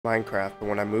Minecraft, but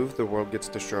when I move, the world gets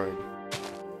destroyed.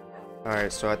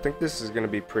 Alright, so I think this is gonna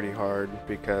be pretty hard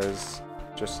because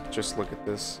just look at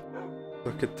this.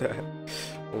 Look at that.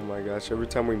 Oh my gosh, every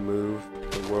time we move,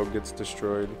 the world gets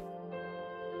destroyed.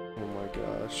 Oh my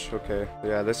gosh. Okay,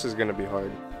 yeah, this is gonna be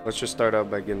hard. Let's just start out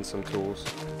by getting some tools.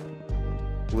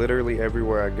 Literally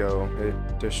everywhere I go,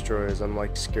 it destroys. I'm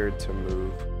like scared to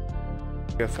move.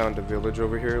 I found a village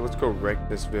over here. Let's go wreck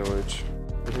this village.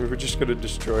 We're just gonna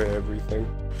destroy everything.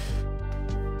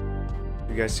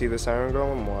 You guys see this iron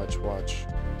golem? Watch.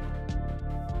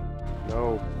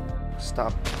 No.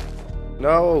 Stop.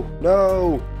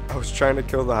 No! I was trying to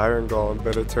kill the iron golem,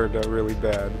 but it turned out really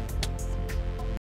bad.